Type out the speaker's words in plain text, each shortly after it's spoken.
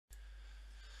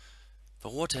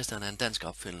Varroa-testeren er en dansk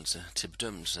opfindelse til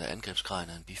bedømmelse af angrebsgraden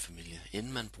af en bifamilie.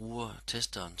 Inden man bruger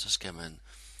testeren, så skal man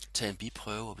tage en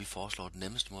biprøve, og vi foreslår den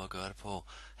nemmeste måde at gøre det på.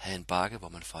 Have en bakke, hvor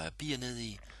man fejrer bier ned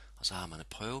i, og så har man et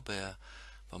prøvebær,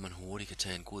 hvor man hurtigt kan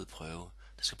tage en god prøve.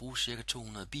 Der skal bruges ca.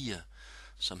 200 bier,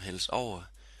 som hældes over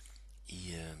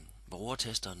i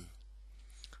Varroa-testeren.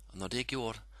 Og når det er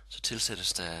gjort, så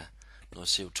tilsættes der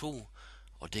noget CO2,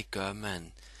 og det gør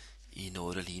man i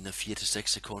noget, der ligner 4-6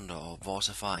 sekunder, og vores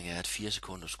erfaring er, at 4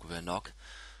 sekunder skulle være nok.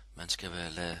 Man skal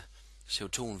lade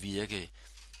CO2'en virke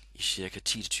i cirka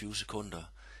 10-20 sekunder,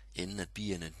 inden at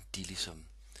bierne de ligesom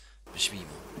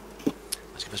besvimer.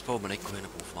 Man skal passe på, at man ikke går hen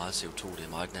og bruger for meget CO2, det er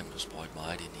meget nemt at sprøjte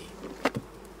meget ind i.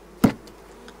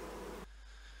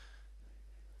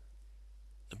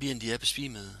 Når bierne de er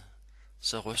besvimede,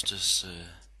 så rystes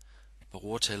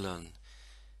Varroa-tælleren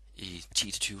i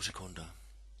 10-20 sekunder.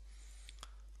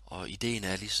 Og ideen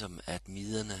er ligesom, at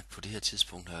miderne på det her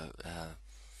tidspunkt er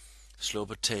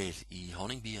sluppet taget i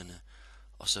honningbierne,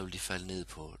 og så vil de falde ned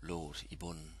på låget i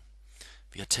bunden.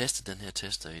 Vi har testet den her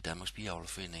tester i Danmarks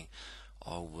Biavlerforening,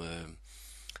 og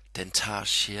den tager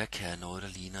cirka noget, der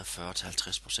ligner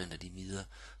 40-50% af de midder,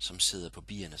 som sidder på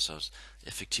bierne, så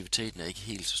effektiviteten er ikke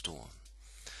helt så stor.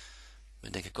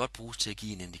 Men den kan godt bruges til at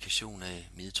give en indikation af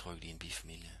middetrykket i en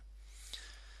bifamilie.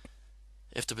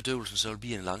 Efter bedøvelsen så vil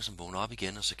bierne langsomt vågne op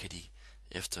igen, og så kan de,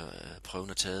 efter prøven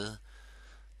er taget,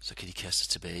 så kan de kastes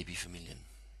tilbage i bifamilien.